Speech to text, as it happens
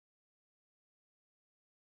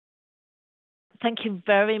Thank you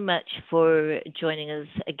very much for joining us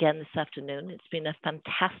again this afternoon. It's been a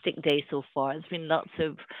fantastic day so far. There's been lots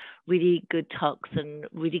of really good talks and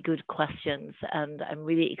really good questions, and I'm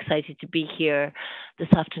really excited to be here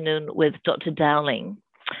this afternoon with Dr. Dowling.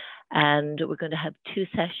 And we're going to have two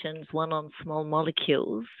sessions, one on small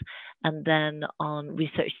molecules and then on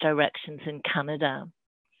research directions in Canada.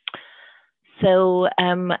 So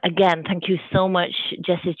again, thank you so much,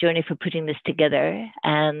 Jess's Journey, for putting this together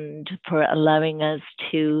and for allowing us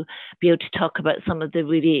to be able to talk about some of the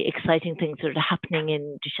really exciting things that are happening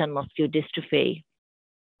in Duchenne muscular dystrophy.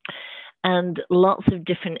 And lots of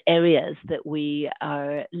different areas that we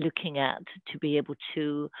are looking at to be able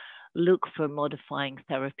to look for modifying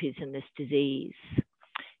therapies in this disease.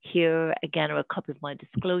 Here, again, are a couple of my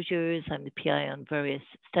disclosures. I'm the PI on various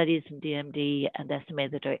studies in DMD and SMA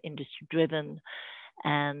that are industry-driven,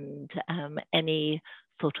 and any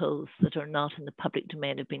photos that are not in the public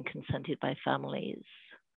domain have been consented by families.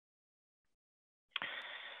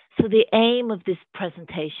 So the aim of this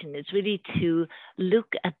presentation is really to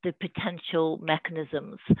look at the potential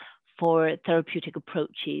mechanisms for therapeutic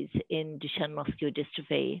approaches in Duchenne muscular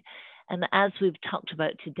dystrophy. And as we've talked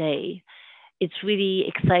about today, it's really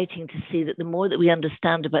exciting to see that the more that we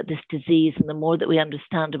understand about this disease and the more that we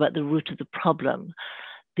understand about the root of the problem,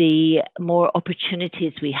 the more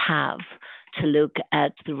opportunities we have to look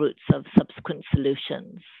at the roots of subsequent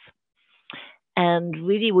solutions. And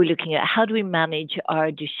really, we're looking at how do we manage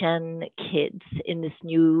our Duchenne kids in this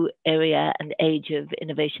new area and age of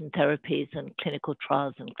innovation therapies and clinical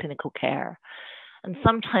trials and clinical care. And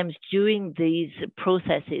sometimes during these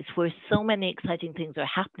processes where so many exciting things are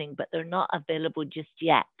happening, but they're not available just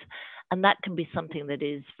yet. And that can be something that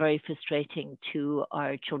is very frustrating to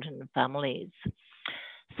our children and families.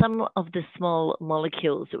 Some of the small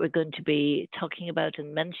molecules that we're going to be talking about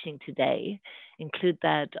and mentioning today include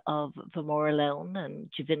that of vamorolone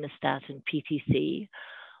and givinostat and PTC.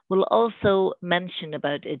 We'll also mention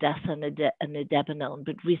about Idasa and idebenone,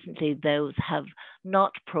 but recently those have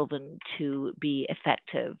not proven to be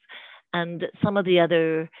effective. And some of the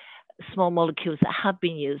other small molecules that have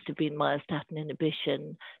been used have been myostatin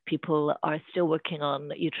inhibition. People are still working on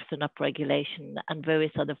utrophin upregulation and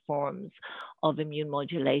various other forms of immune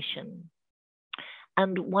modulation.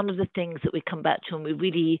 And one of the things that we come back to, and we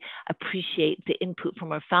really appreciate the input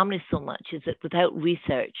from our families so much, is that without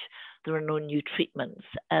research, there are no new treatments.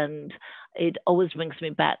 And it always brings me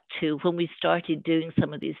back to when we started doing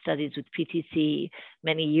some of these studies with PTC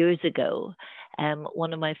many years ago.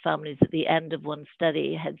 One of my families at the end of one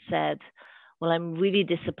study had said, well, I'm really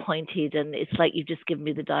disappointed and it's like you've just given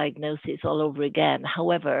me the diagnosis all over again.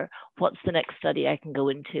 However, what's the next study I can go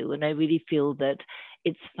into? And I really feel that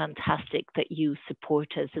it's fantastic that you support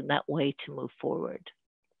us in that way to move forward.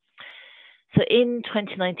 So in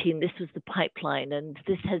 2019, this was the pipeline, and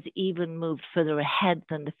this has even moved further ahead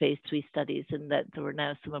than the phase 3 studies in that there are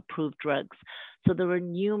now some approved drugs. So there are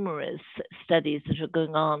numerous studies that are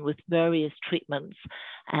going on with various treatments,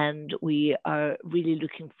 and we are really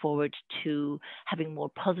looking forward to having more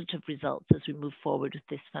positive results as we move forward with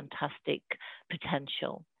this fantastic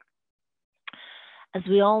potential. As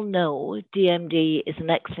we all know, DMD is an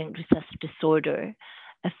X-linked recessive disorder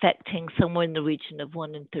affecting somewhere in the region of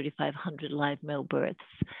 1 in 3,500 live male births.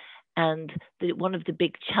 And one of the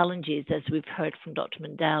big challenges, as we've heard from Dr.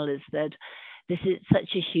 Mendel, is that this is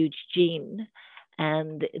such a huge gene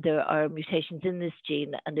and there are mutations in this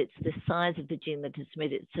gene, and it's the size of the gene that has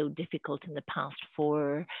made it so difficult in the past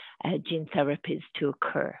for gene therapies to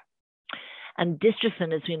occur. And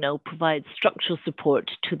dystrophin, as we know, provides structural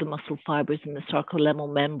support to the muscle fibers in the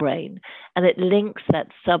sarcolemmal membrane, and it links that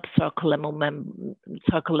sarcolemmal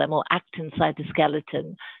actin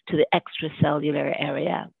cytoskeleton to the extracellular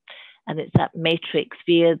area. And it's that matrix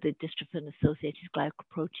via the dystrophin-associated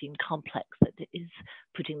glycoprotein complex that is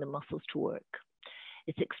putting the muscles to work.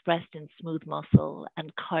 It's expressed in smooth muscle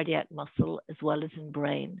and cardiac muscle, as well as in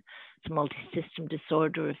brain. It's a multi-system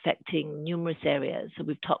disorder affecting numerous areas. So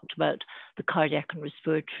we've talked about the cardiac and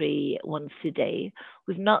respiratory ones today.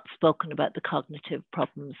 We've not spoken about the cognitive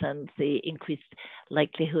problems and the increased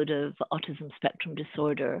likelihood of autism spectrum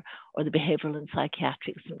disorder or the behavioral and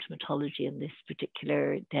psychiatric symptomatology in this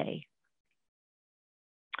particular day.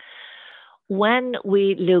 When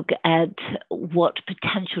we look at what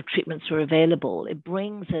potential treatments are available, it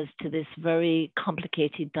brings us to this very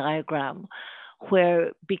complicated diagram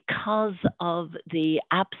where, because of the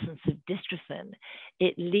absence of dystrophin,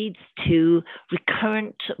 it leads to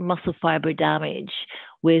recurrent muscle fiber damage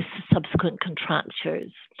with subsequent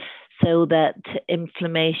contractures. So that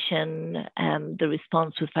inflammation, the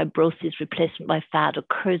response with fibrosis, replacement by fat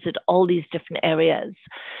occurs at all these different areas.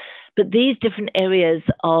 But these different areas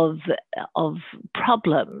of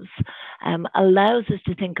problems allows us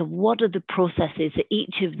to think of what are the processes at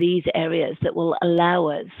each of these areas that will allow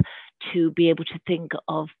us to be able to think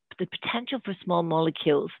of the potential for small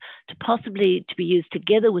molecules to possibly to be used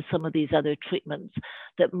together with some of these other treatments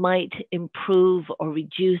that might improve or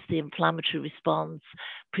reduce the inflammatory response,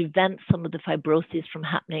 prevent some of the fibrosis from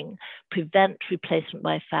happening, prevent replacement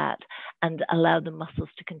by fat, and allow the muscles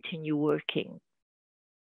to continue working.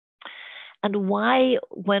 And why,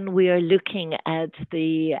 when we are looking at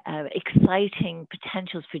the exciting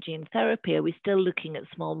potentials for gene therapy, are we still looking at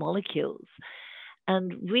small molecules?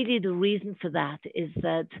 And really the reason for that is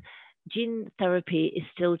that gene therapy is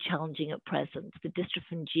still challenging at present. The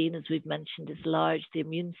dystrophin gene, as we've mentioned, is large. The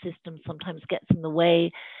immune system sometimes gets in the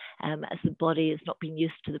way as the body has not been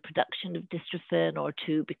used to the production of dystrophin or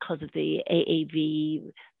to because of the AAV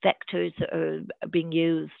vectors that are being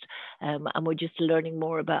used. And we're just learning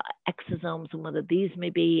more about exosomes and whether these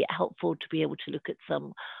may be helpful to be able to look at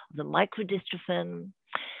some of the microdystrophin.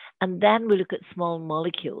 And then we look at small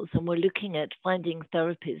molecules, and we're looking at finding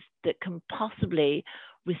therapies that can possibly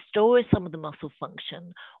restore some of the muscle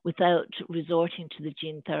function without resorting to the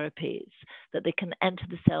gene therapies, that they can enter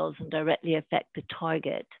the cells and directly affect the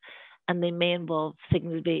target. And they may involve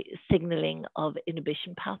signaling of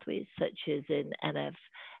inhibition pathways, such as in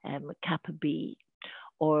NF-kappa B,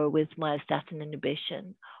 or with myostatin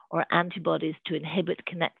inhibition, or antibodies to inhibit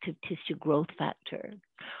connective tissue growth factor.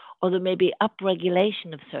 Or there may be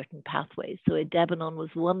upregulation of certain pathways. So idebenone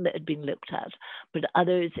was one that had been looked at, but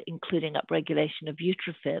others, including upregulation of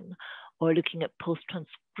utrophin, or looking at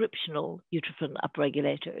post-transcriptional utrophin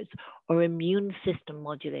upregulators, or immune system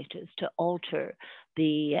modulators to alter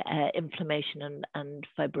the inflammation and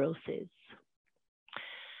fibrosis.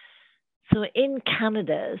 So in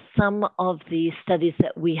Canada, some of the studies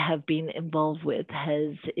that we have been involved with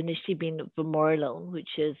has initially been vamorolone,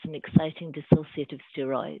 which is an exciting dissociative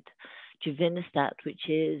steroid, juvenistat, which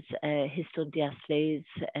is a histone deacetylase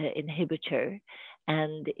inhibitor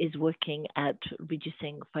and is working at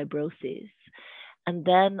reducing fibrosis. And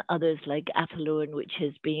then others like ataluren, which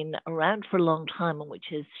has been around for a long time and which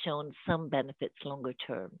has shown some benefits longer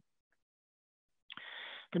term.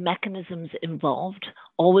 The mechanisms involved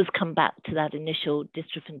always come back to that initial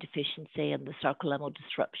dystrophin deficiency and the sarcolemmal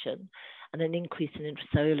disruption, and an increase in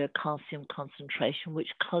intracellular calcium concentration, which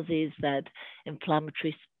causes that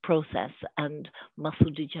inflammatory process and muscle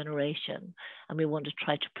degeneration. And we want to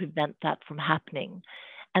try to prevent that from happening.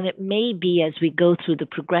 And it may be, as we go through the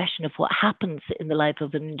progression of what happens in the life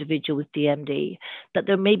of an individual with DMD, that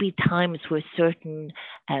there may be times where certain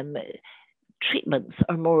treatments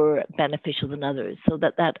are more beneficial than others, so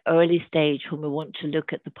that early stage when we want to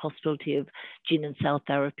look at the possibility of gene and cell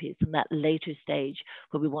therapies, and that later stage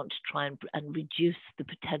where we want to try and reduce the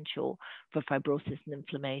potential for fibrosis and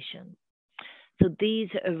inflammation. So these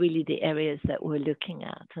are really the areas that we're looking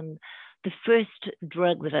at. And the first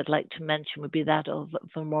drug that I'd like to mention would be that of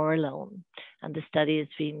vamorolone, and the study has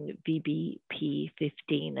been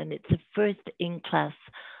VBP15, and it's the first in-class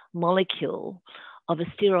molecule of a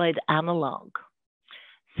steroid analog.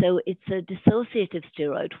 So it's a dissociative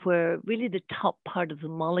steroid where really the top part of the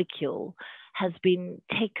molecule has been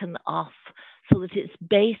taken off so that it's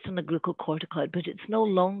based on a glucocorticoid, but it's no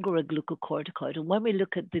longer a glucocorticoid. And when we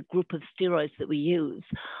look at the group of steroids that we use,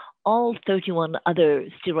 all 31 other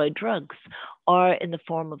steroid drugs are in the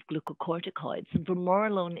form of glucocorticoids. And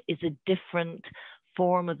vamorolone is a different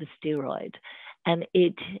form of the steroid, and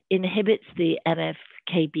it inhibits the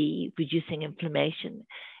NF-kB, reducing inflammation.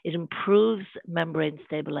 It improves membrane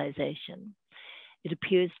stabilization. It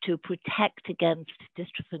appears to protect against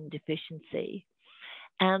dystrophin deficiency.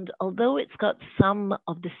 And although it's got some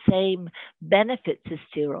of the same benefits as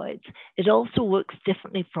steroids, it also works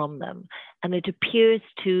differently from them. And it appears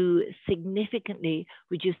to significantly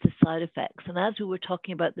reduce the side effects. And as we were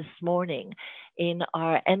talking about this morning in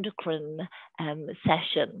our endocrine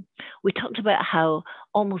session, we talked about how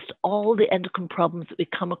almost all the endocrine problems that we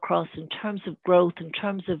come across in terms of growth, in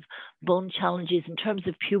terms of bone challenges, in terms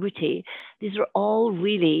of puberty, these are all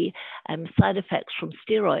really side effects from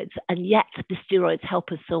steroids. And yet the steroids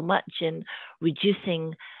help us so much in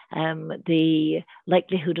reducing the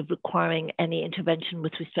likelihood of requiring any intervention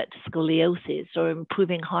with respect to scoliosis, or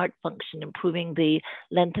improving heart function, improving the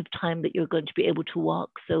length of time that you're going to be able to walk,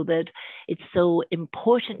 so that it's so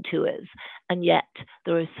important to us. And yet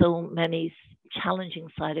there are so many challenging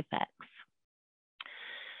side effects.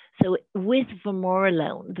 So with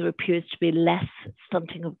vamorolone, there appears to be less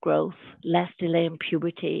stunting of growth, less delay in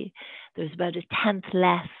puberty. there's about a tenth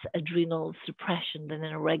less adrenal suppression than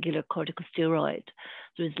in a regular corticosteroid.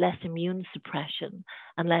 There's less immune suppression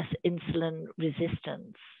and less insulin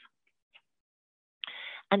resistance.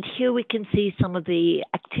 And here we can see some of the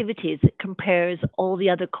activities. It compares all the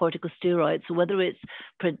other corticosteroids. So whether it's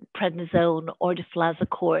prednisone or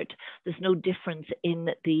deflazacort, there's no difference in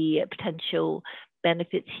the potential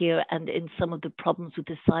benefits here and in some of the problems with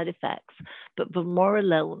the side effects. But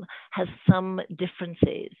vamorolone has some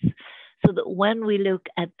differences. So that when we look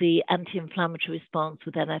at the anti-inflammatory response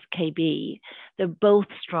with NF-κB, they're both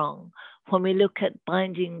strong. When we look at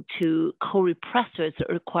binding to co-repressors that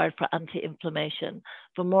are required for anti-inflammation,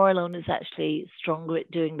 vamorolone is actually stronger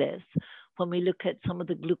at doing this. When we look at some of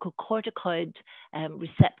the glucocorticoid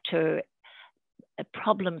receptor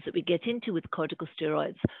problems that we get into with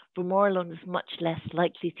corticosteroids, vamorolone is much less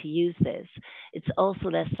likely to use this. It's also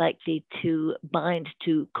less likely to bind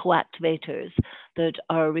to coactivators that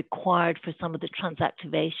are required for some of the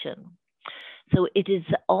transactivation. So it is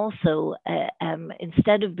also,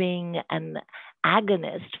 instead of being an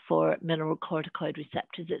agonist for mineralocorticoid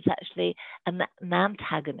receptors, it's actually an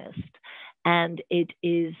antagonist. And it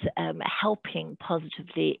is helping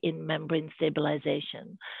positively in membrane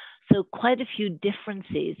stabilization. So quite a few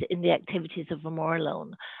differences in the activities of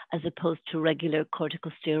vamorolone as opposed to regular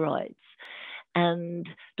corticosteroids. And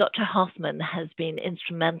Dr. Hoffman has been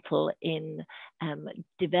instrumental in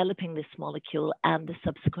developing this molecule and the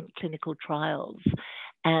subsequent clinical trials.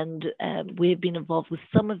 And we've been involved with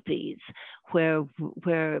some of these where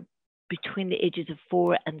between the ages of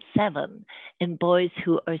 4 and 7, in boys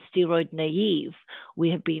who are steroid naive, we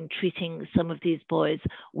have been treating some of these boys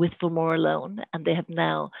with vamorolone, and they have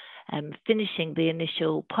now finishing the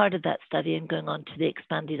initial part of that study and going on to the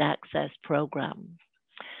expanded access program.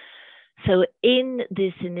 So in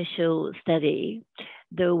this initial study,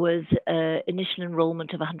 there was initial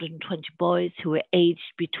enrollment of 120 boys who were aged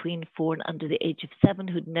between 4 and under the age of 7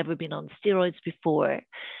 who'd never been on steroids before.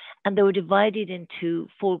 And they were divided into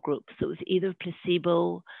 4 groups. So it was either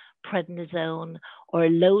placebo, prednisone, or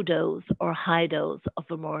low dose or high dose of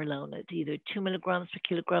vamorolone at either 2 milligrams per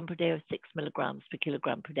kilogram per day or 6 milligrams per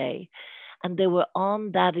kilogram per day. And they were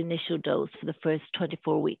on that initial dose for the first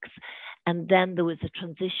 24 weeks. And then there was a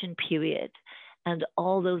transition period. And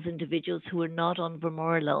all those individuals who were not on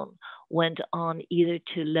vamorolone went on either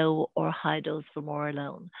to low or high dose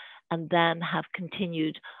vamorolone, and then have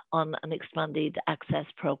continued on an expanded access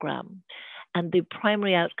program. And the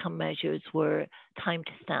primary outcome measures were time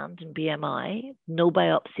to stand and BMI. No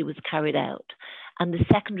biopsy was carried out. And the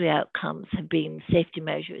secondary outcomes have been safety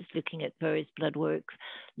measures, looking at various blood works,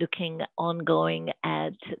 looking ongoing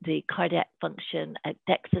at the cardiac function, at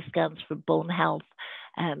DEXA scans for bone health,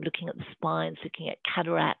 looking at the spines, looking at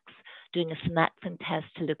cataracts, doing a synaptin test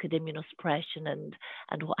to look at immunosuppression and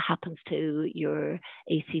what happens to your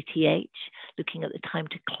ACTH, looking at the time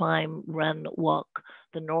to climb, run, walk,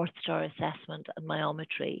 the North Star assessment, and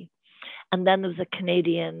myometry. And then there was a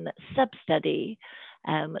Canadian sub-study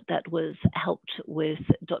that was helped with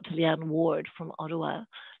Dr. Leanne Ward from Ottawa,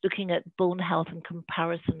 looking at bone health in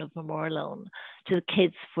comparison of vamorolone to the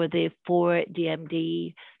kids for the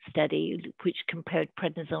 4DMD study, which compared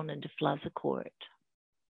prednisone and deflazacort.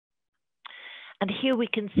 And here we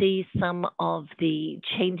can see some of the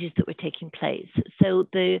changes that were taking place. So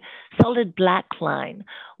the solid black line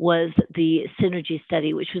was the Synergy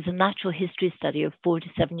study, which was a natural history study of 4 to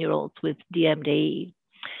 7-year-olds with DMD.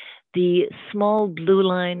 The small blue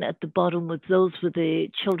line at the bottom was those with the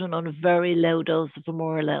children on a very low dose of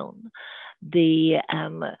vamorolone. The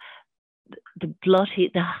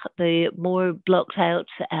more blocked out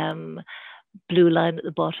blue line at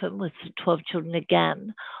the bottom with 12 children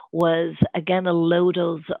again was again a low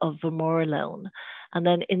dose of vamorolone. And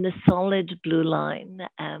then in the solid blue line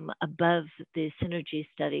above the Synergy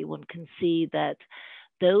study, one can see that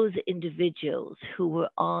those individuals who were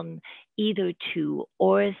on either 2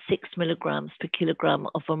 or 6 milligrams per kilogram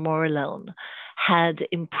of vamorolone had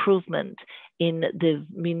improvement in the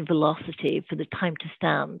mean velocity for the time to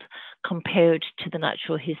stand compared to the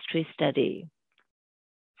natural history study.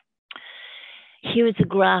 Here is a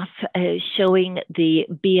graph showing the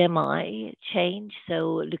BMI change,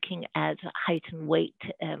 so looking at height and weight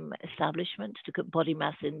establishment, look at body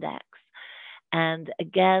mass index. And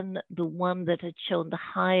again, the one that had shown the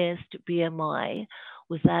highest BMI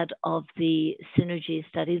was that of the Synergy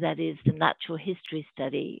study, that is the natural history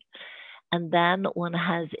study. And then one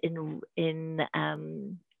has in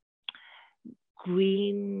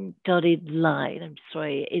green dotted line, I'm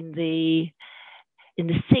sorry, in the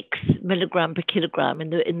 6 milligram per kilogram, in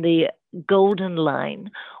the golden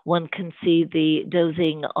line, one can see the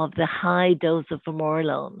dosing of the high dose of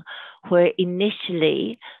vamorolone, where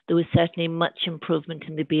initially there was certainly much improvement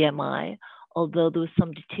in the BMI, although there was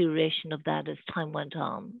some deterioration of that as time went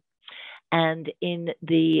on. And in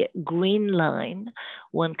the green line,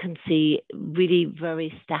 one can see really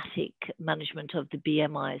very static management of the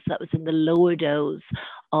BMI. So that was in the lower dose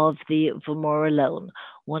of the vamorolone.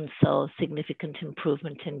 One saw significant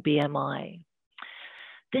improvement in BMI.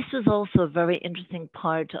 This was also a very interesting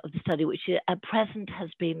part of the study, which at present has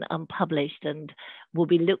been unpublished and will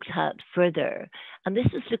be looked at further. And this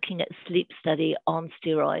is looking at sleep study on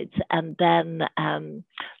steroids and then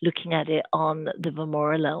looking at it on the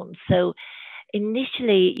vamorolone. So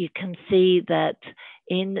initially, you can see that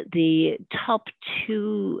in the top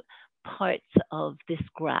two parts of this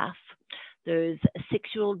graph, there's a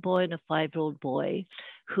 6-year-old boy and a 5-year-old boy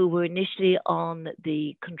who were initially on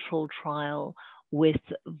the control trial with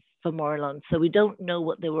vamorolone. So we don't know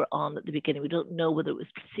what they were on at the beginning. We don't know whether it was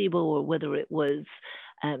placebo or whether it was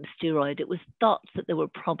steroid. It was thought that they were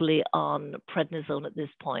probably on prednisone at this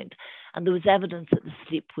point, and there was evidence that the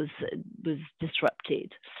sleep was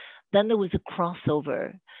disrupted. Then there was a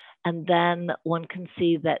crossover, and then one can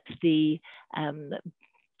see that the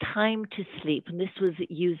time to sleep, and this was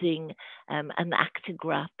using an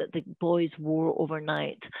actigraph that the boys wore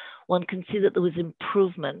overnight, one can see that there was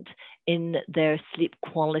improvement in their sleep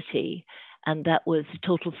quality, and that was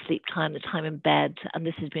total sleep time, the time in bed, and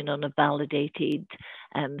this has been on a validated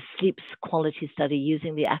sleep quality study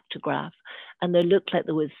using the actigraph, and there looked like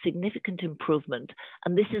there was significant improvement,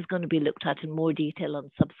 and this is going to be looked at in more detail on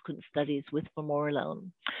subsequent studies with vamorolone.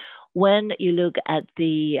 When you look at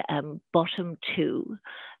the bottom two,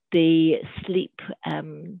 the sleep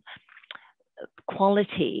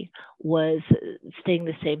quality was staying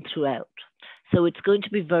the same throughout. So it's going to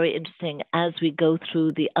be very interesting as we go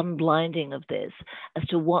through the unblinding of this as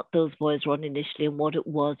to what those boys were on initially and what it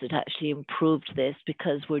was that actually improved this,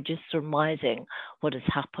 because we're just surmising what has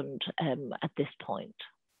happened at this point.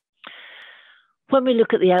 When we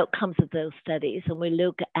look at the outcomes of those studies and we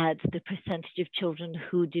look at the percentage of children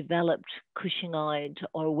who developed Cushingoid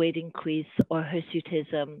or weight increase or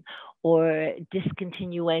hirsutism or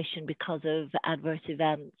discontinuation because of adverse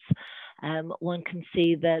events, one can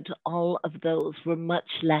see that all of those were much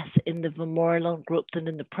less in the vamorolone group than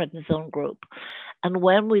in the prednisone group. And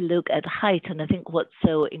when we look at height, and I think what's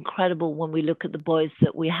so incredible when we look at the boys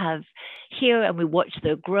that we have here and we watch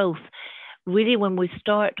their growth, really, when we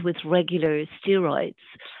start with regular steroids,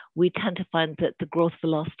 we tend to find that the growth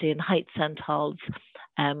velocity and height centiles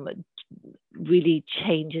really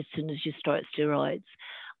change as soon as you start steroids.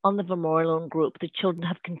 On the vamorolone group, the children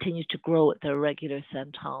have continued to grow at their regular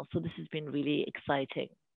centiles, so this has been really exciting.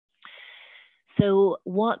 So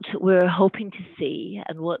what we're hoping to see,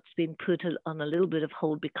 and what's been put on a little bit of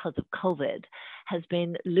hold because of COVID, has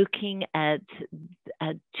been looking at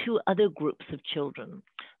two other groups of children.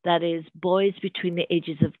 That is, boys between the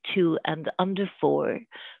ages of 2 and under 4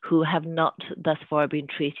 who have not thus far been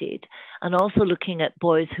treated, and also looking at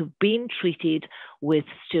boys who've been treated with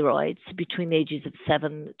steroids between the ages of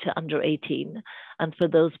 7 to under 18, and for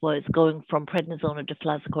those boys going from prednisone or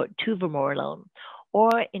deflazacort to vamorolone,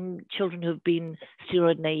 or in children who've been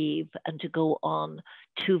steroid naive and to go on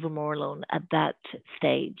to vamorolone at that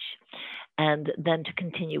stage, and then to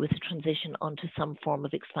continue with the transition onto some form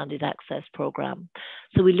of expanded access program.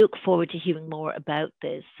 So we look forward to hearing more about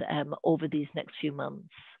this over these next few months.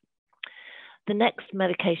 The next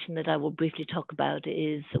medication that I will briefly talk about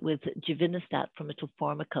is with givinostat from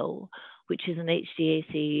Pharmaco, which is an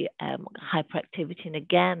HDAC hyperactivity. And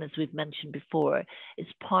again, as we've mentioned before, is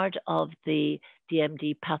part of the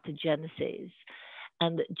DMD pathogenesis.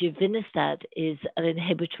 And givinostat is an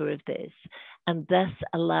inhibitor of this, and thus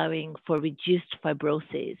allowing for reduced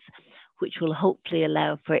fibrosis, which will hopefully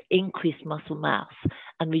allow for increased muscle mass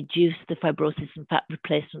and reduce the fibrosis and fat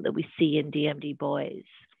replacement that we see in DMD boys.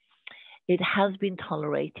 It has been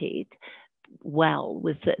tolerated well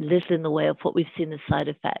with little in the way of what we've seen as side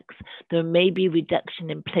effects. There may be reduction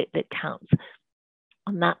in platelet counts,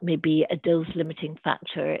 and that may be a dose-limiting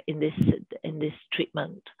factor in this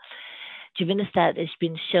treatment. Givinostat has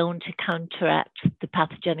been shown to counteract the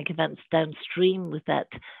pathogenic events downstream with that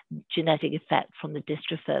genetic effect from the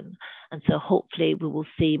dystrophin. And so hopefully we will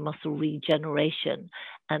see muscle regeneration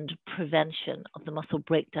and prevention of the muscle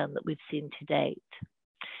breakdown that we've seen to date.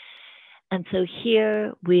 And so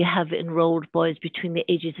here we have enrolled boys between the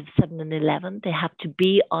ages of 7 and 11. They have to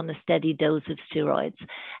be on a steady dose of steroids,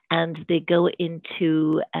 and they go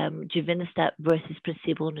into givinostat versus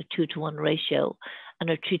placebo in a 2-to-1 ratio and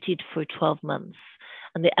are treated for 12 months.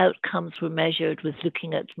 And the outcomes were measured with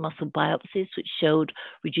looking at muscle biopsies, which showed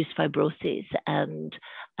reduced fibrosis and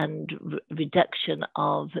reduction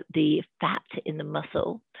of the fat in the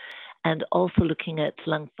muscle, and also looking at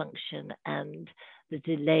lung function and the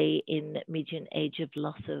delay in median age of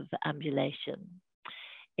loss of ambulation.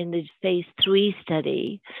 In the phase 3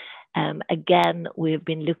 study, again, we've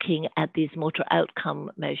been looking at these motor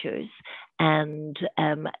outcome measures and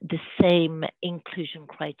the same inclusion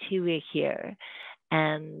criteria here,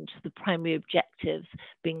 and the primary objectives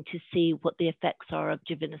being to see what the effects are of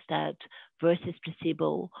givinostat versus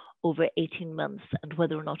placebo over 18 months and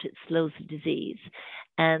whether or not it slows the disease.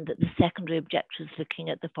 And the secondary objectives looking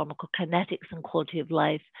at the pharmacokinetics and quality of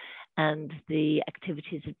life and the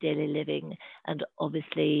activities of daily living, and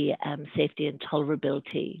obviously safety and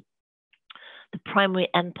tolerability. The primary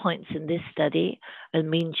endpoints in this study are the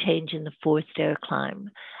mean change in the 4-stair climb,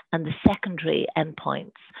 and the secondary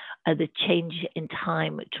endpoints are the change in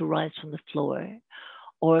time to rise from the floor,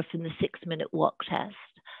 or in the 6-minute walk test,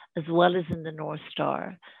 as well as in the North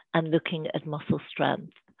Star, and looking at muscle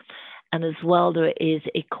strength. And as well, there is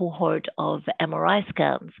a cohort of MRI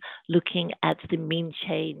scans looking at the mean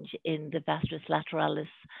change in the vastus lateralis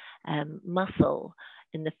muscle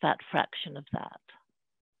in the fat fraction of that.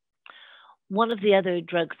 One of the other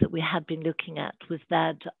drugs that we had been looking at was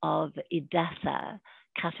that of IDESA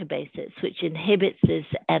catabasis, which inhibits this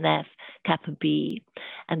NF-kappa B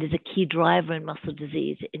and is a key driver in muscle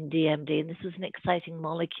disease in DMD. And this was an exciting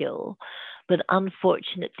molecule, but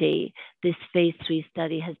unfortunately, this phase 3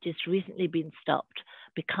 study has just recently been stopped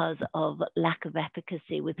because of lack of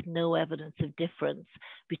efficacy, with no evidence of difference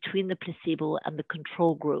between the placebo and the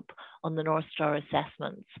control group on the North Star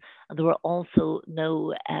assessments. And there were also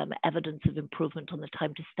no evidence of improvement on the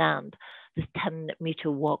time to stand, this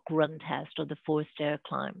 10-meter walk-run test or the 4-stair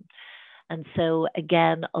climb. And so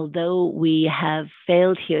again, although we have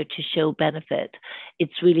failed here to show benefit,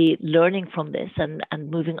 it's really learning from this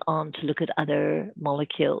and moving on to look at other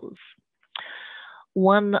molecules.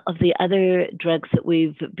 One of the other drugs that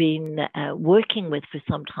we've been working with for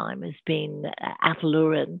some time has been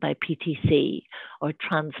ataluren by PTC, or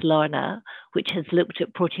Translarna, which has looked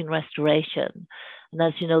at protein restoration. And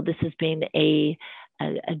as you know, this has been a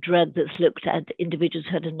drug that's looked at individuals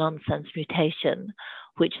who had a nonsense mutation,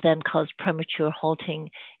 which then caused premature halting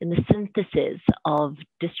in the synthesis of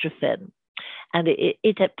dystrophin. And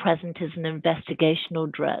it at present is an investigational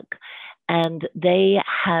drug. And they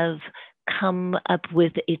have come up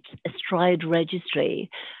with its STRIDE registry,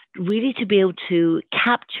 really to be able to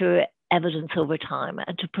capture evidence over time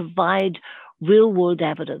and to provide real-world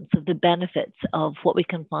evidence of the benefits of what we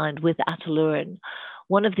can find with ataluren.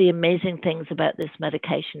 One of the amazing things about this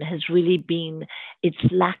medication has really been its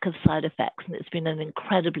lack of side effects, and it's been an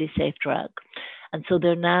incredibly safe drug. And so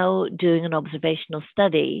they're now doing an observational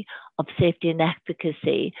study of safety and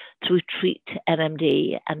efficacy through TREAT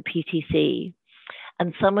NMD and PTC.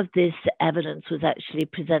 And some of this evidence was actually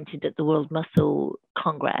presented at the World Muscle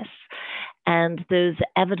Congress. And there's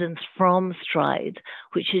evidence from STRIDE,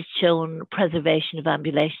 which has shown preservation of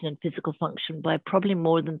ambulation and physical function by probably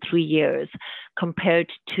more than 3 years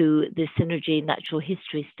compared to the Synergy Natural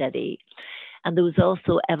History study. And there was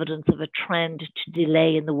also evidence of a trend to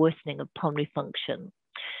delay in the worsening of pulmonary function.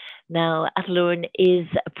 Now, ataluren is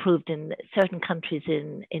approved in certain countries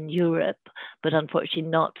in Europe, but unfortunately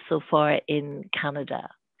not so far in Canada.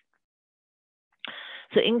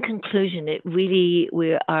 So in conclusion,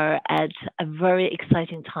 we are at a very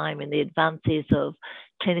exciting time in the advances of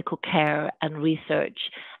clinical care and research,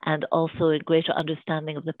 and also a greater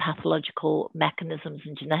understanding of the pathological mechanisms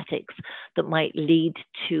and genetics that might lead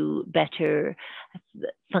to better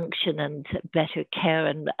function and better care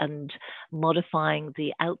and modifying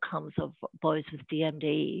the outcomes of boys with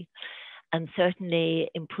DMD. And certainly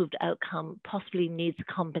improved outcome possibly needs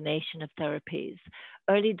a combination of therapies.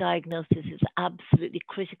 Early diagnosis is absolutely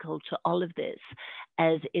critical to all of this,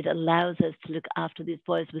 as it allows us to look after these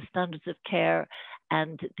boys with standards of care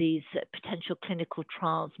and these potential clinical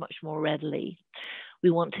trials much more readily. We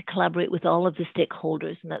want to collaborate with all of the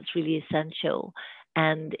stakeholders, and that's really essential.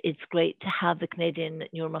 And it's great to have the Canadian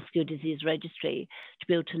Neuromuscular Disease Registry to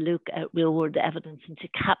be able to look at real-world evidence and to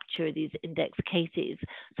capture these index cases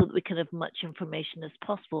so that we can have much information as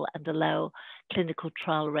possible and allow clinical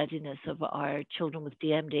trial readiness of our children with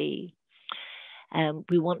DMD.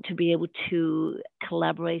 We want to be able to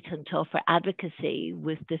collaborate and to offer advocacy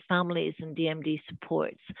with the families and DMD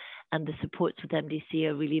supports, and the supports with MDC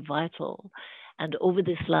are really vital. And over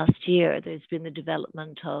this last year, there's been the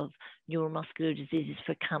development of Neuromuscular Diseases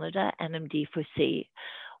for Canada, NMD4C,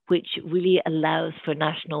 which really allows for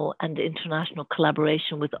national and international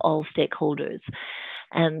collaboration with all stakeholders.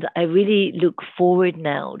 And I really look forward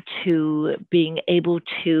now to being able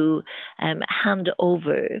to hand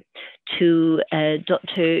over to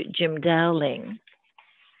Dr. Jim Dowling.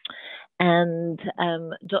 And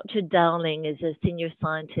Dr. Dowling is a senior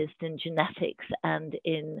scientist in genetics and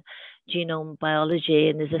in genome biology,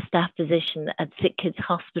 and is a staff physician at SickKids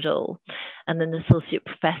Hospital and an associate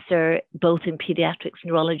professor both in pediatric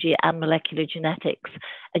neurology and molecular genetics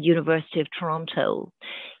at University of Toronto.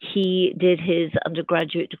 He did his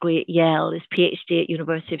undergraduate degree at Yale, his PhD at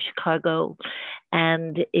University of Chicago,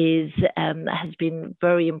 and has been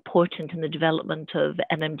very important in the development of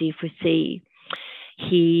NMD4C.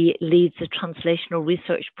 He leads a translational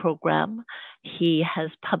research program. He has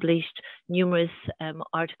published numerous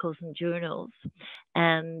articles and journals,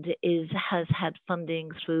 and has had funding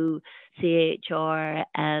through CAHR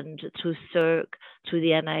and through CERC, through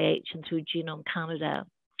the NIH, and through Genome Canada.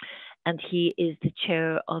 And he is the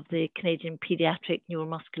chair of the Canadian Pediatric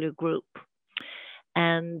Neuromuscular Group.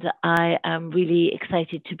 And I am really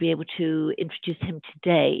excited to be able to introduce him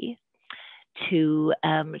today to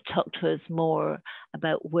talk to us more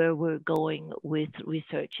about where we're going with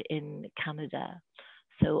research in Canada.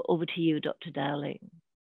 So over to you, Dr. Dowling.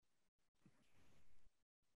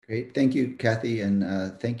 Great, thank you, Kathy,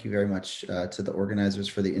 and thank you very much to the organizers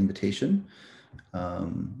for the invitation.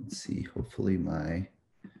 Let's see, hopefully my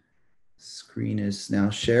screen is now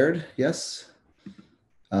shared, yes?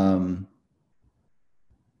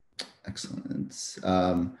 Excellent.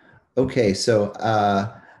 Okay, so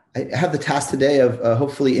I have the task today of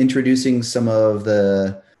hopefully introducing some of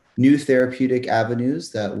the new therapeutic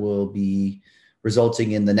avenues that will be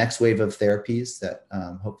resulting in the next wave of therapies that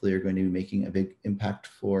hopefully are going to be making a big impact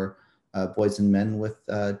for boys and men with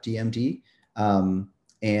DMD.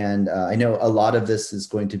 And I know a lot of this is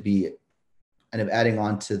going to be kind of adding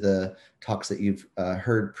on to the talks that you've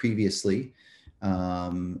heard previously.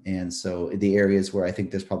 And so the areas where I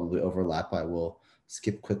think there's probably overlap, I will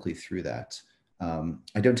skip quickly through that.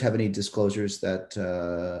 I don't have any disclosures that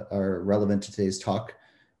are relevant to today's talk.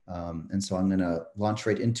 And so I'm going to launch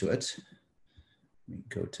right into it. Let me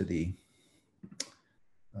go to the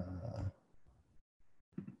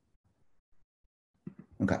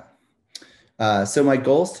okay. So my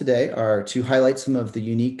goals today are to highlight some of the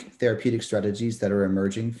unique therapeutic strategies that are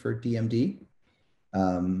emerging for DMD,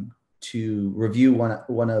 to review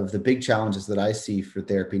one of the big challenges that I see for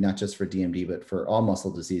therapy, not just for DMD, but for all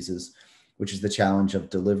muscle diseases, which is the challenge of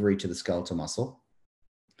delivery to the skeletal muscle,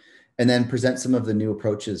 and then present some of the new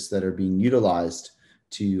approaches that are being utilized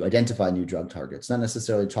to identify new drug targets. Not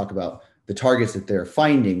necessarily talk about the targets that they're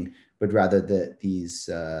finding, but rather these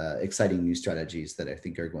exciting new strategies that I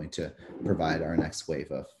think are going to provide our next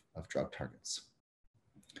wave of drug targets.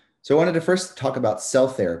 So I wanted to first talk about cell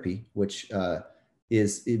therapy, which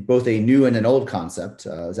is both a new and an old concept. It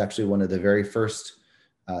was actually one of the very first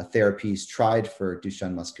therapies tried for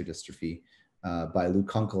Duchenne muscular dystrophy by Lou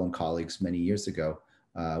Kunkel and colleagues many years ago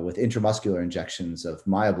with intramuscular injections of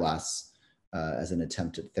myoblasts as an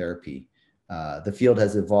attempt at therapy. The field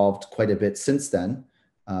has evolved quite a bit since then.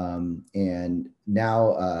 And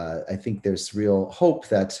now I think there's real hope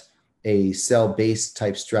that a cell-based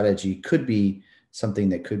type strategy could be something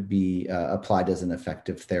that could be applied as an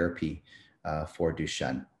effective therapy for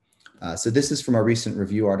Duchenne. So this is from a recent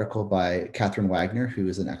review article by Kathryn Wagner, who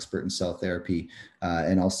is an expert in cell therapy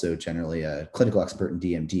and also generally a clinical expert in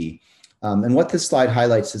DMD. And what this slide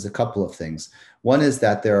highlights is a couple of things. One is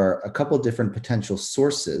that there are a couple of different potential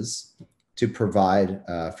sources to provide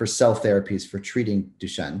for cell therapies for treating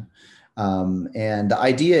Duchenne. And the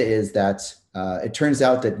idea is that it turns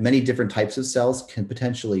out that many different types of cells can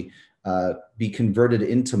potentially be converted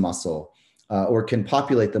into muscle or can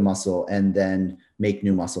populate the muscle and then make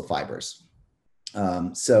new muscle fibers.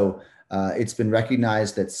 So it's been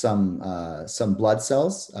recognized that some blood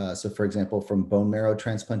cells, so for example, from bone marrow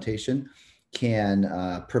transplantation,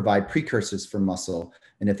 can provide precursors for muscle.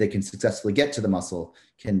 And if they can successfully get to the muscle,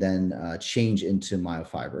 can then change into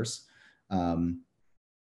myofibers.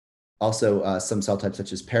 Also, some cell types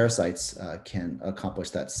such as parasites can accomplish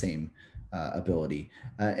that same ability.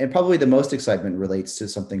 And probably the most excitement relates to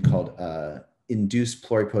something called induced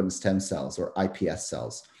pluripotent stem cells, or iPS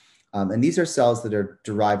cells. And these are cells that are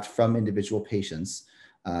derived from individual patients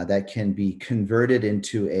that can be converted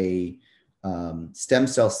into a stem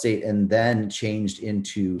cell state and then changed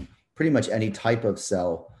into pretty much any type of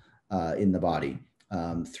cell in the body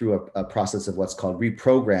through a process of what's called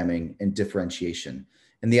reprogramming and differentiation.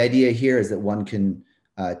 And the idea here is that one can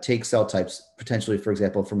take cell types, potentially, for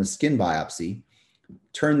example, from a skin biopsy,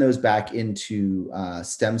 turn those back into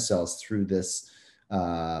stem cells through this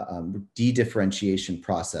de-differentiation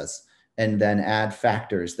process, and then add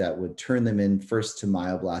factors that would turn them in first to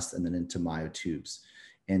myoblasts and then into myotubes,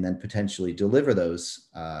 and then potentially deliver those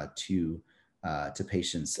to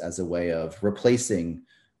patients as a way of replacing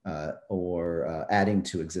or adding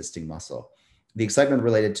to existing muscle. The excitement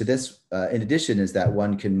related to this, in addition, is that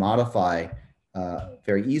one can modify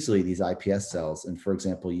very easily these iPS cells, and for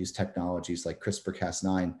example, use technologies like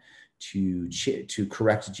CRISPR-Cas9 to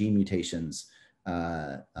correct gene mutations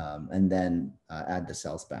and then add the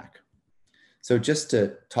cells back. So just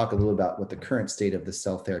to talk a little about what the current state of the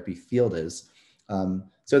cell therapy field is.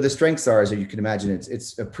 So the strengths are, as you can imagine,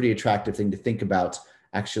 it's a pretty attractive thing to think about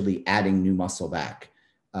actually adding new muscle back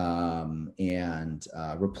and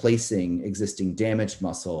replacing existing damaged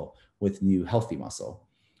muscle with new healthy muscle.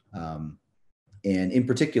 And in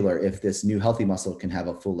particular, if this new healthy muscle can have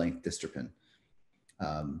a full-length dystrophin.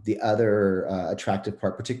 The other attractive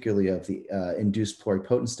part, particularly of the induced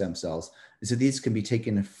pluripotent stem cells, is that these can be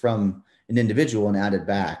taken from an individual and added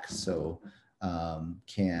back, so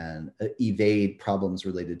can evade problems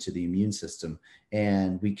related to the immune system.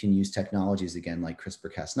 And we can use technologies, again, like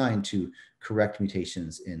CRISPR-Cas9 to correct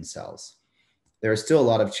mutations in cells. There are still a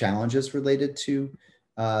lot of challenges related to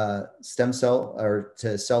stem cell or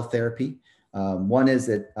to cell therapy. One is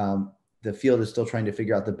that the field is still trying to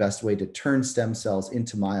figure out the best way to turn stem cells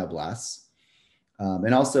into myoblasts,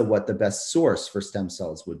 and also what the best source for stem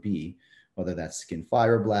cells would be, whether that's skin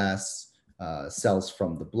fibroblasts, cells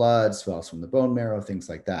from the blood, cells from the bone marrow, things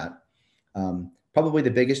like that. Probably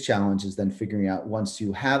the biggest challenge is then figuring out, once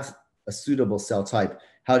you have a suitable cell type,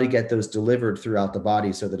 how to get those delivered throughout the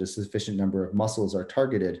body so that a sufficient number of muscles are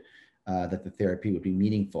targeted that the therapy would be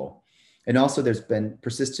meaningful. And also there's been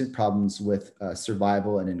persistent problems with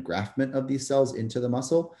survival and engraftment of these cells into the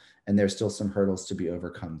muscle, and there's still some hurdles to be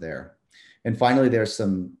overcome there. And finally, there's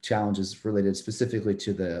some challenges related specifically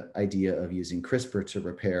to the idea of using CRISPR to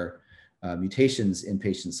repair mutations in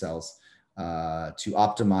patient cells to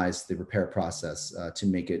optimize the repair process to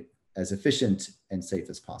make it as efficient and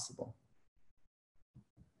safe as possible.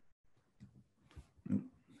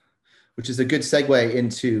 Which is a good segue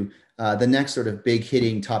into the next sort of big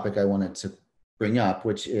hitting topic I wanted to bring up,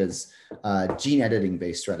 which is gene editing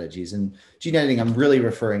based strategies. And gene editing, I'm really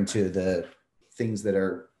referring to the things that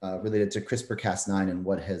are related to CRISPR-Cas9 and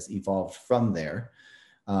what has evolved from there.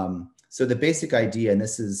 So the basic idea, and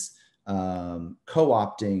this is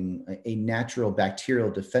co-opting a natural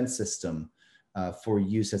bacterial defense system for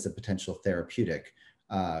use as a potential therapeutic.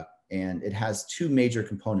 And it has two major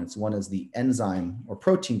components. One is the enzyme or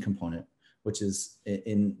protein component, which is,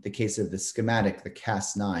 in the case of the schematic, the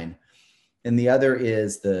Cas9. And the other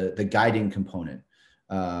is the guiding component,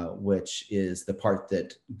 which is the part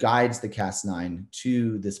that guides the Cas9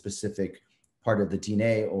 to the specific part of the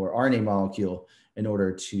DNA or RNA molecule in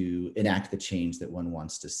order to enact the change that one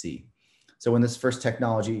wants to see. So when this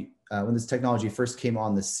technology first came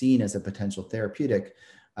on the scene as a potential therapeutic,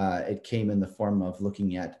 it came in the form of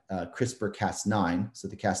looking at CRISPR-Cas9, so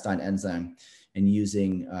the Cas9 enzyme, and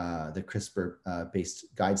using the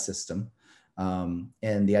CRISPR-based guide system.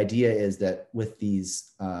 And the idea is that with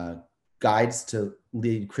these guides to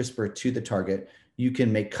lead CRISPR to the target, you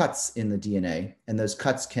can make cuts in the DNA, and those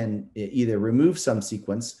cuts can either remove some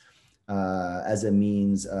sequence as a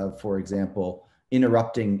means of, for example,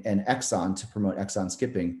 interrupting an exon to promote exon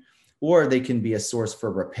skipping, or they can be a source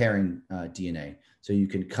for repairing DNA. So you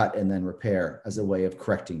can cut and then repair as a way of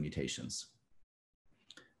correcting mutations.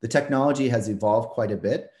 The technology has evolved quite a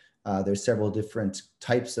bit. There's several different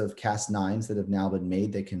types of Cas9s that have now been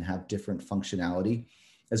made. They can have different functionality,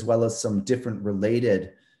 as well as some different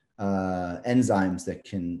related enzymes that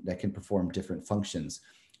can perform different functions.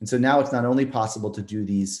 And so now it's not only possible to do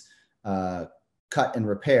these cut and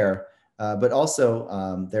repair, but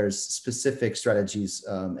also there's specific strategies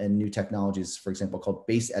and new technologies, for example, called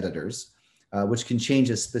base editors, which can change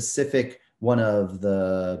a specific one of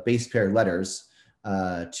the base pair letters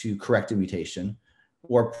to correct a mutation,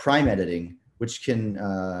 or prime editing, which can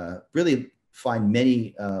really find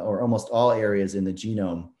many or almost all areas in the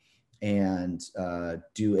genome and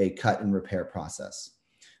do a cut and repair process.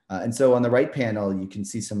 And so on the right panel, you can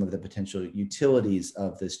see some of the potential utilities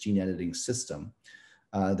of this gene editing system.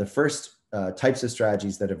 The first types of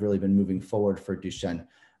strategies that have really been moving forward for Duchenne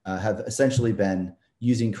have essentially been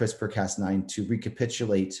using CRISPR-Cas9 to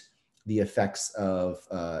recapitulate the effects of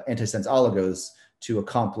antisense oligos to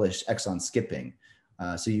accomplish exon skipping.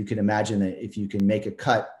 So you can imagine that if you can make a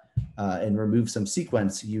cut and remove some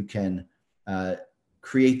sequence, you can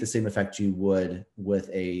create the same effect you would with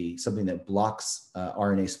something that blocks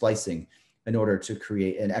RNA splicing in order to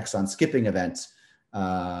create an exon skipping event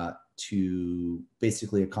to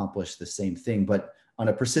basically accomplish the same thing, but on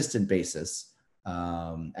a persistent basis,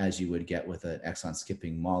 as you would get with an exon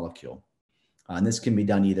skipping molecule. And this can be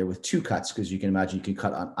done either with 2 cuts, because you can imagine you can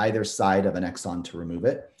cut on either side of an exon to remove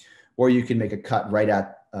it, or you can make a cut right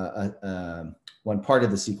at one part of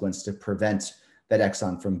the sequence to prevent that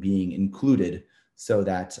exon from being included so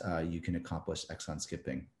that you can accomplish exon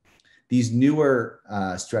skipping. These newer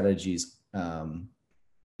strategies,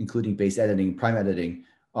 including base editing, prime editing,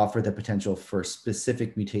 offer the potential for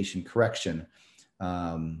specific mutation correction,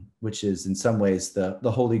 which is in some ways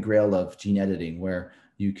the holy grail of gene editing, where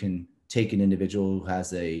you can take an individual who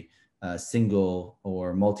has a single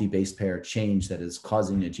or multi-base pair change that is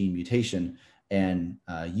causing a gene mutation and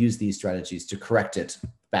use these strategies to correct it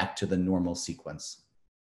back to the normal sequence.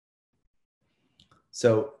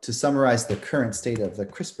 So to summarize the current state of the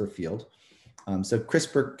CRISPR field, so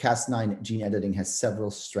CRISPR-Cas9 gene editing has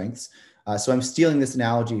several strengths. So I'm stealing this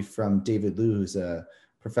analogy from David Liu, who's a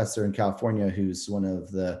professor in California, who's one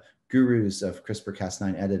of the gurus of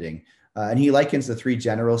CRISPR-Cas9 editing. And he likens the 3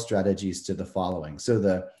 general strategies to the following. So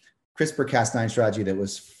the CRISPR-Cas9 strategy that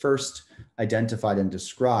was first identified and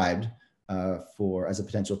described as a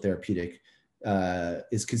potential therapeutic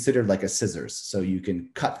is considered like a scissors. So you can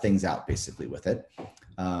cut things out basically with it.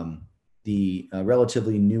 The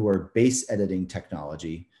relatively newer base editing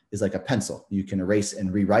technology is like a pencil. You can erase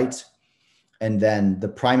and rewrite. And then the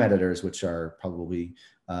prime editors, which are probably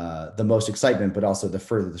the most excitement, but also the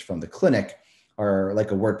furthest from the clinic, are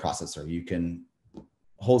like a word processor. You can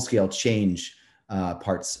whole scale change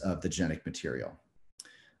parts of the genetic material.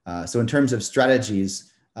 So in terms of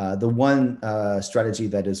strategies, the one strategy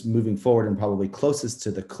that is moving forward and probably closest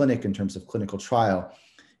to the clinic in terms of clinical trial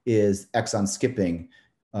is exon skipping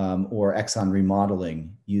or exon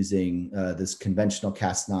remodeling using this conventional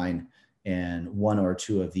Cas9 and 1 or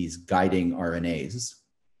 2 of these guiding RNAs.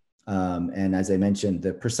 And as I mentioned,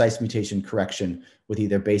 the precise mutation correction with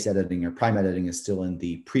either base editing or prime editing is still in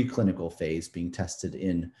the preclinical phase, being tested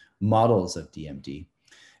in models of DMD.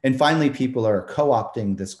 And finally, people are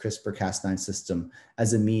co-opting this CRISPR-Cas9 system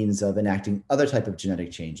as a means of enacting other type of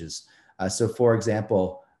genetic changes. So for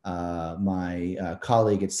example, my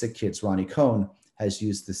colleague at SickKids, Ronnie Cohn, has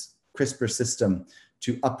used this CRISPR system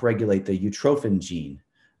to upregulate the utrophin gene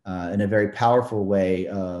in a very powerful way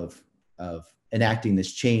of enacting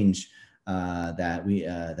this change that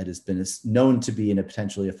has been known to be in a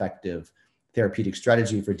potentially effective therapeutic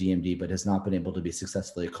strategy for DMD, but has not been able to be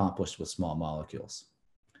successfully accomplished with small molecules.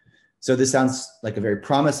 So this sounds like a very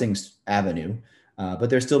promising avenue, but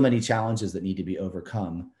there's still many challenges that need to be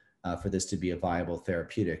overcome for this to be a viable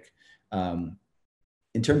therapeutic.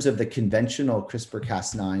 In terms of the conventional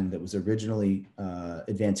CRISPR-Cas9 that was originally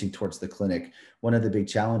advancing towards the clinic, one of the big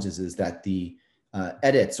challenges is that the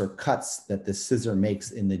edits or cuts that the scissor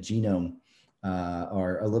makes in the genome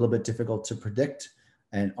are a little bit difficult to predict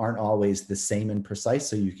and aren't always the same and precise.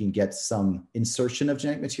 So you can get some insertion of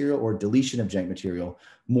genetic material or deletion of genetic material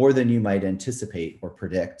more than you might anticipate or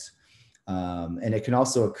predict. And it can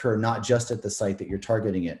also occur not just at the site that you're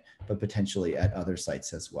targeting it, but potentially at other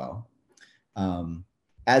sites as well.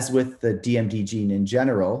 As with the DMD gene in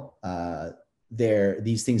general,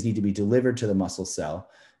 these things need to be delivered to the muscle cell.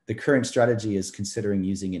 The current strategy is considering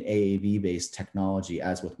using an AAV-based technology,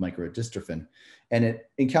 as with microdystrophin, and it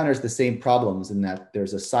encounters the same problems in that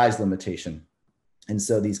there's a size limitation. And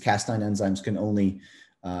so these Cas9 enzymes can only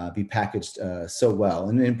be packaged so well.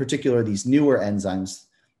 And in particular, these newer enzymes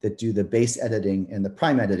that do the base editing and the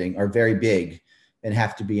prime editing are very big and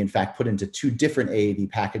have to be, in fact, put into 2 different AAV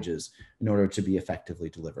packages in order to be effectively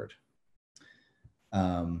delivered.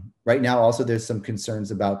 Right now, also, there's some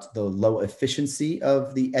concerns about the low efficiency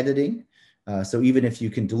of the editing. So even if you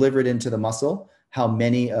can deliver it into the muscle, how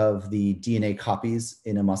many of the DNA copies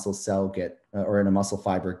in a muscle cell or in a muscle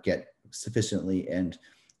fiber get sufficiently and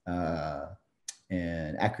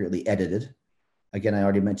accurately edited. Again, I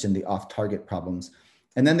already mentioned the off-target problems.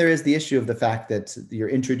 And then there is the issue of the fact that you're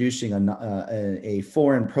introducing a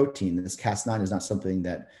foreign protein. This Cas9 is not something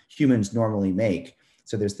that humans normally make.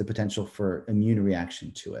 So there's the potential for immune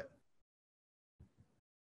reaction to it.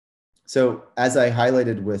 So as I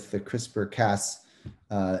highlighted with the CRISPR-Cas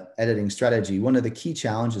editing strategy, one of the key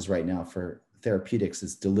challenges right now for therapeutics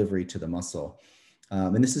is delivery to the muscle.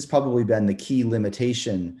 And this has probably been the key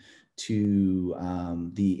limitation to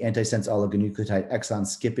the antisense oligonucleotide exon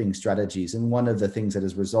skipping strategies. And one of the things that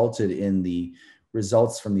has resulted in the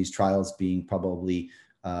results from these trials being probably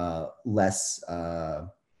less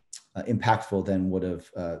impactful than would have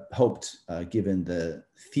hoped given the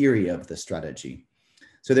theory of the strategy.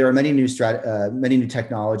 So there are many new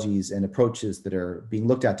technologies and approaches that are being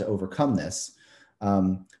looked at to overcome this.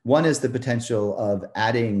 One is the potential of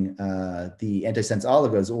adding the antisense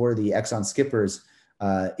oligos or the exon skippers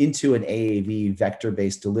into an AAV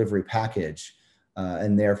vector-based delivery package,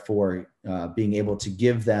 and therefore being able to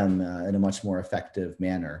give them in a much more effective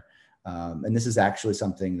manner. And this is actually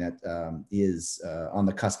something that is on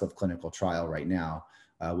the cusp of clinical trial right now,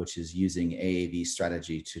 which is using AAV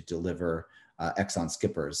strategy to deliver exon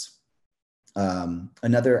skippers.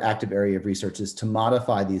 Another active area of research is to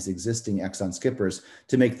modify these existing exon skippers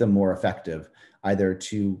to make them more effective, either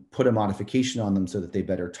to put a modification on them so that they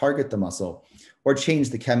better target the muscle, or change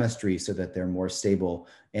the chemistry so that they're more stable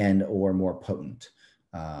and or more potent.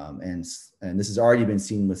 And this has already been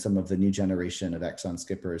seen with some of the new generation of exon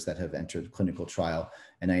skippers that have entered clinical trial.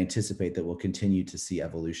 And I anticipate that we'll continue to see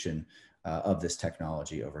evolution of this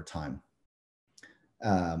technology over time.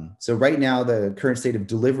 So right now, the current state of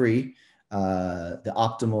delivery, the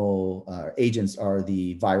optimal agents are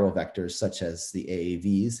the viral vectors, such as the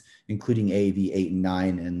AAVs, including AAV 8 and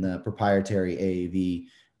 9, and the proprietary AAV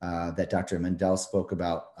that Dr. Mendel spoke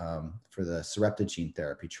about for the Sarepta gene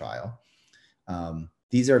therapy trial.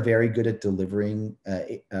 These are very good at delivering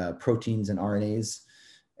proteins and RNAs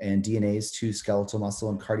and DNAs to skeletal muscle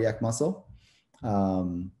and cardiac muscle.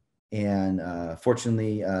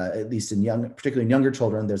 Fortunately, at least in particularly in younger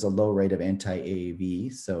children, there's a low rate of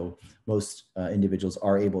anti-AAV. So most individuals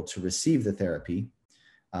are able to receive the therapy.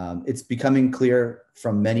 It's becoming clear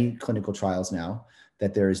from many clinical trials now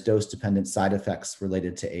that there is dose-dependent side effects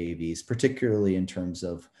related to AAVs, particularly in terms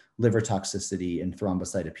of liver toxicity and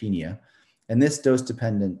thrombocytopenia. And this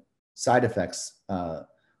dose-dependent side effects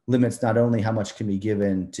limits not only how much can be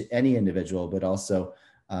given to any individual, but also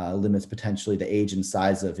limits potentially the age and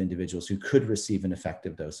size of individuals who could receive an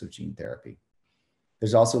effective dose of gene therapy.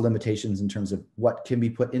 There's also limitations in terms of what can be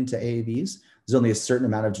put into AAVs. There's only a certain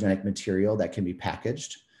amount of genetic material that can be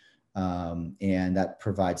packaged, and that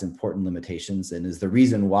provides important limitations and is the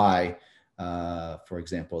reason why, for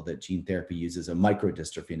example, that gene therapy uses a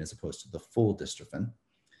microdystrophin as opposed to the full dystrophin.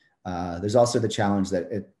 There's also the challenge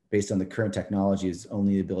that based on the current technology, is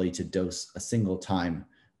only the ability to dose a single time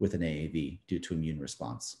with an AAV due to immune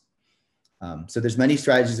response. So there's many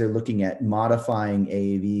strategies they're looking at modifying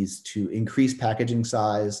AAVs to increase packaging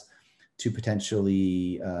size, to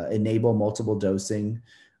potentially enable multiple dosing,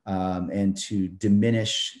 and to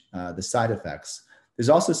diminish the side effects. There's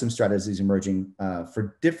also some strategies emerging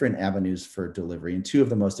for different avenues for delivery, and two of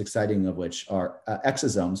the most exciting of which are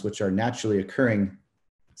exosomes, which are naturally occurring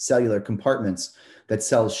cellular compartments that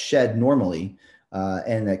cells shed normally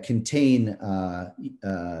and that contain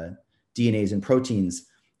DNAs and proteins.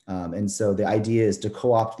 And so the idea is to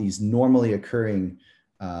co-opt these normally occurring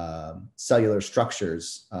cellular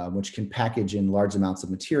structures, which can package in large amounts of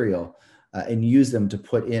material and use them to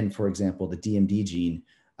put in, for example, the DMD gene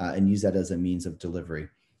and use that as a means of delivery.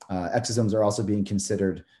 Exosomes are also being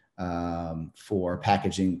considered for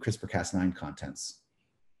packaging CRISPR-Cas9 contents.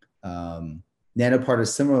 Nanoparticles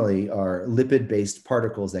similarly are lipid-based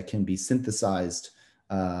particles that can be synthesized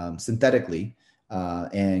synthetically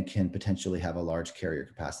and can potentially have a large carrier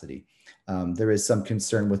capacity. There is some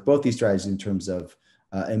concern with both these strategies in terms of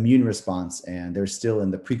immune response, and they're still in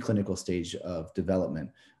the preclinical stage of development.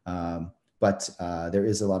 But there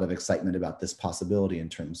is a lot of excitement about this possibility in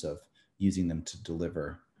terms of using them to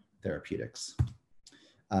deliver therapeutics.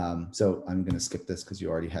 So I'm going to skip this because you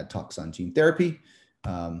already had talks on gene therapy.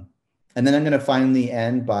 And then I'm going to finally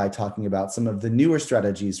end by talking about some of the newer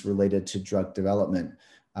strategies related to drug development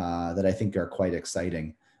that I think are quite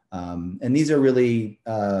exciting. And these are really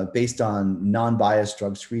based on non-biased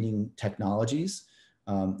drug screening technologies.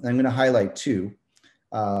 I'm going to highlight two.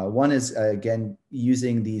 One is, again,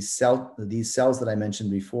 using these cells that I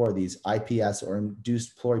mentioned before, these iPS or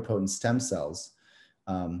induced pluripotent stem cells,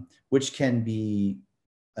 which can be,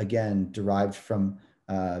 again, derived from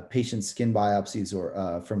patient skin biopsies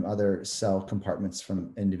or from other cell compartments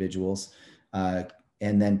from individuals,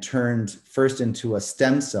 and then turned first into a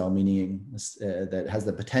stem cell, meaning that has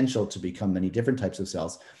the potential to become many different types of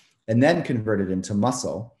cells, and then converted into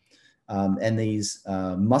muscle. And these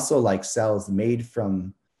muscle-like cells made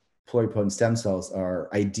from pluripotent stem cells are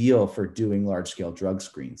ideal for doing large-scale drug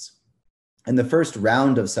screens. And the first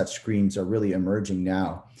round of such screens are really emerging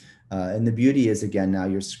now. And the beauty is, again, now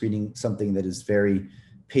you're screening something that is very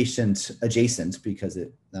patient adjacent because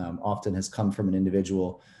it often has come from an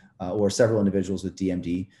individual or several individuals with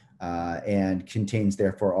DMD and contains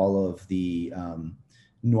therefore all of the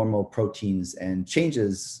normal proteins and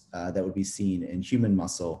changes that would be seen in human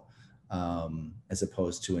muscle as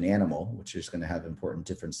opposed to an animal, which is going to have important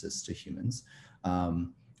differences to humans.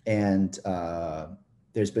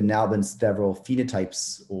 there's now been several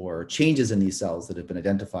phenotypes or changes in these cells that have been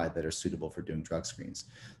identified that are suitable for doing drug screens.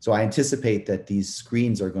 So I anticipate that these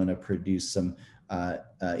screens are going to produce some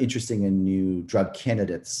interesting and new drug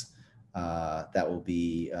candidates that will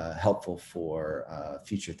be helpful for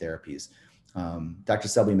future therapies. Dr.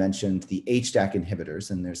 Selby mentioned the HDAC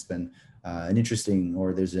inhibitors, and there's been an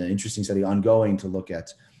interesting study ongoing to look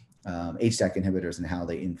at HDAC inhibitors and how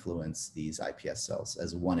they influence these iPS cells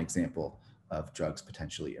as one example of drugs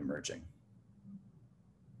potentially emerging.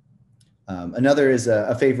 Another is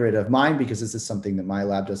a favorite of mine, because this is something that my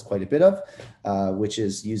lab does quite a bit of, which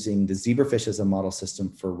is using the zebrafish as a model system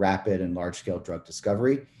for rapid and large-scale drug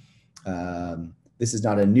discovery. This is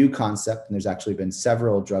not a new concept, and there's actually been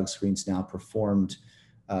several drug screens now performed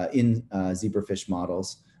in zebrafish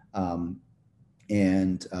models.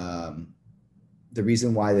 The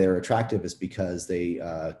reason why they're attractive is because they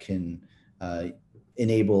can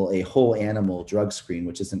enable a whole animal drug screen,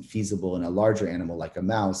 which isn't feasible in a larger animal like a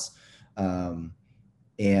mouse,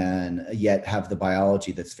 and yet have the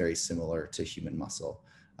biology that's very similar to human muscle.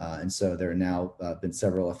 And so there are now been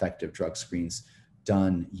several effective drug screens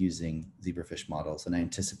done using zebrafish models, and I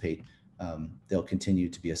anticipate they'll continue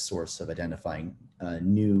to be a source of identifying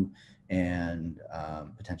new and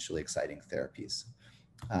potentially exciting therapies.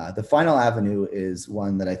 The final avenue is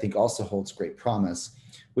one that I think also holds great promise,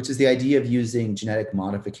 which is the idea of using genetic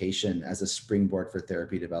modification as a springboard for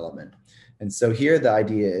therapy development. And so here the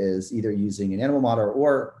idea is either using an animal model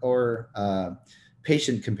or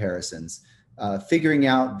patient comparisons, figuring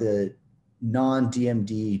out the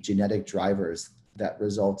non-DMD genetic drivers that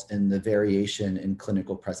result in the variation in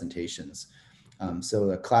clinical presentations.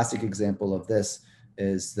 So a classic example of this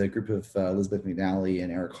is the group of Elizabeth McNally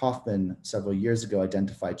and Eric Hoffman several years ago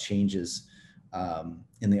identified changes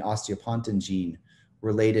in the osteopontin gene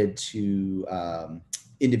related to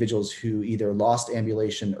individuals who either lost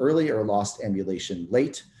ambulation early or lost ambulation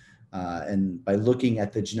late. And by looking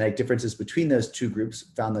at the genetic differences between those two groups,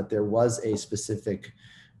 found that there was a specific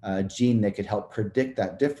gene that could help predict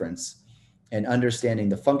that difference. And understanding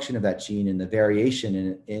the function of that gene and the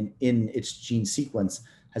variation in its gene sequence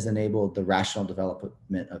has enabled the rational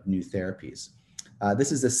development of new therapies.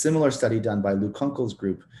 This is a similar study done by Lou Kunkel's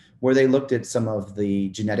group, where they looked at some of the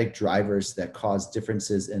genetic drivers that cause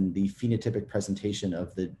differences in the phenotypic presentation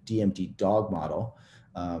of the DMD dog model.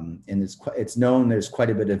 And it's known there's quite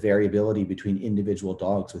a bit of variability between individual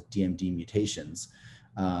dogs with DMD mutations.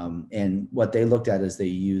 And what they looked at is they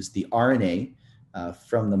used the RNA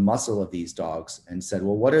from the muscle of these dogs and said,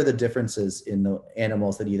 well, what are the differences in the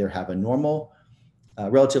animals that either have a normal,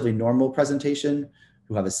 relatively normal presentation,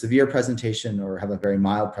 who have a severe presentation, or have a very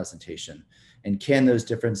mild presentation? And can those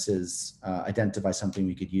differences identify something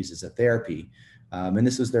we could use as a therapy? And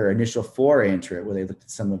this was their initial foray into it, where they looked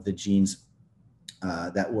at some of the genes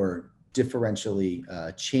that were differentially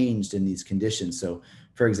changed in these conditions. So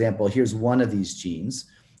for example, here's one of these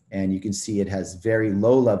genes, and you can see it has very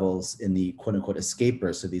low levels in the quote unquote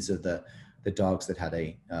escaper. So these are the dogs that had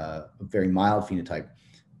a very mild phenotype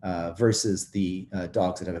versus the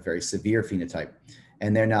dogs that have a very severe phenotype.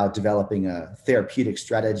 And they're now developing a therapeutic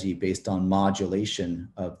strategy based on modulation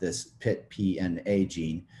of this PIT-PNA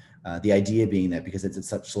gene. The idea being that because it's at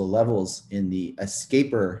such low levels in the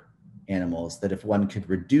escaper animals, that if one could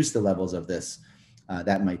reduce the levels of this,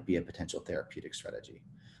 that might be a potential therapeutic strategy.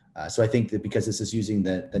 So I think that because this is using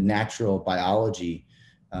the natural biology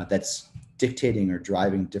that's dictating or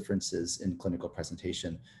driving differences in clinical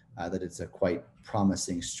presentation, that it's a quite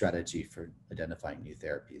promising strategy for identifying new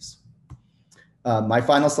therapies. My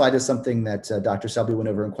final slide is something that Dr. Selby went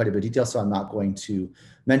over in quite a bit of detail, so I'm not going to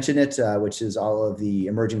mention it, which is all of the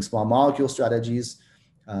emerging small molecule strategies.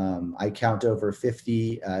 I count over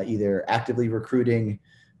 50 either actively recruiting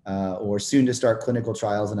or soon to start clinical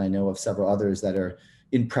trials, and I know of several others that are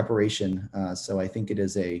in preparation. So I think it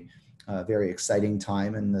is a very exciting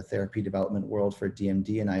time in the therapy development world for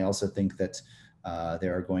DMD, and I also think that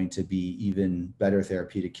there are going to be even better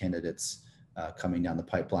therapeutic candidates coming down the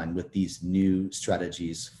pipeline with these new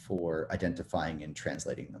strategies for identifying and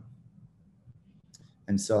translating them.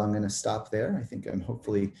 And so I'm going to stop there. I think I'm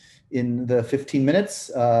hopefully in the 15 minutes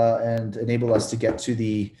and enable us to get to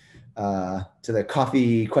the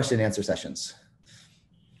coffee question and answer sessions.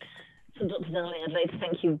 So Dr. Dowling, I'd like to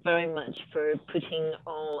thank you very much for putting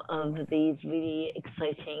all of these really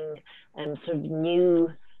exciting and sort of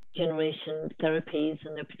new generation therapies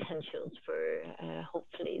and their potentials for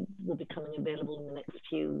hopefully will be coming available in the next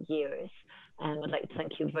few years. And I'd like to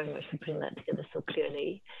thank you very much for putting that together so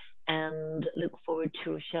clearly, and look forward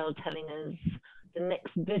to Rochelle telling us the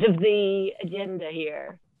next bit of the agenda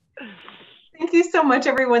here. Thank you so much,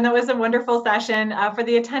 everyone. That was a wonderful session. For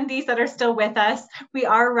the attendees that are still with us, we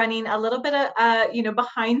are running a little bit of,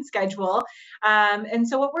 behind schedule. And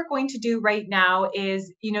so what we're going to do right now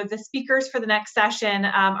is, the speakers for the next session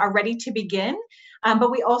are ready to begin.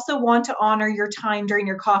 But we also want to honor your time during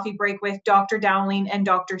your coffee break with Dr. Dowling and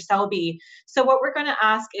Dr. Selby. So what we're going to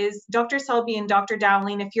ask is Dr. Selby and Dr.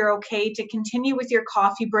 Dowling, if you're okay to continue with your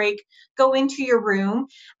coffee break, go into your room.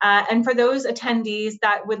 And for those attendees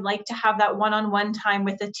that would like to have that one-on-one time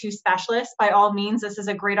with the two specialists, by all means, this is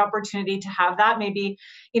a great opportunity to have that. Maybe,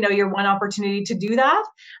 your one opportunity to do that.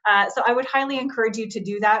 So I would highly encourage you to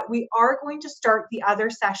do that. We are going to start the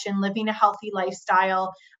other session, Living a Healthy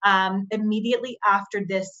Lifestyle, immediately after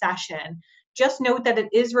this session. Just note that it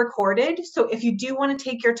is recorded. So if you do want to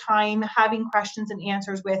take your time having questions and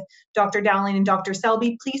answers with Dr. Dowling and Dr.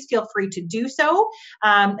 Selby, please feel free to do so.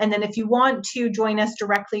 And then if you want to join us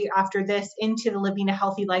directly after this into the Living a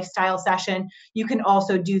Healthy Lifestyle session, you can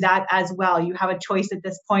also do that as well. You have a choice at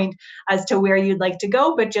this point as to where you'd like to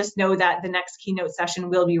go, but just know that the next keynote session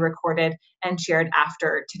will be recorded and shared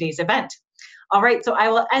after today's event. All right, so I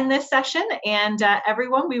will end this session, and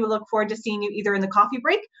everyone, we will look forward to seeing you either in the coffee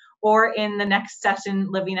break or in the next session,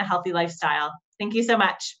 Living a Healthy Lifestyle. Thank you so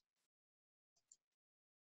much.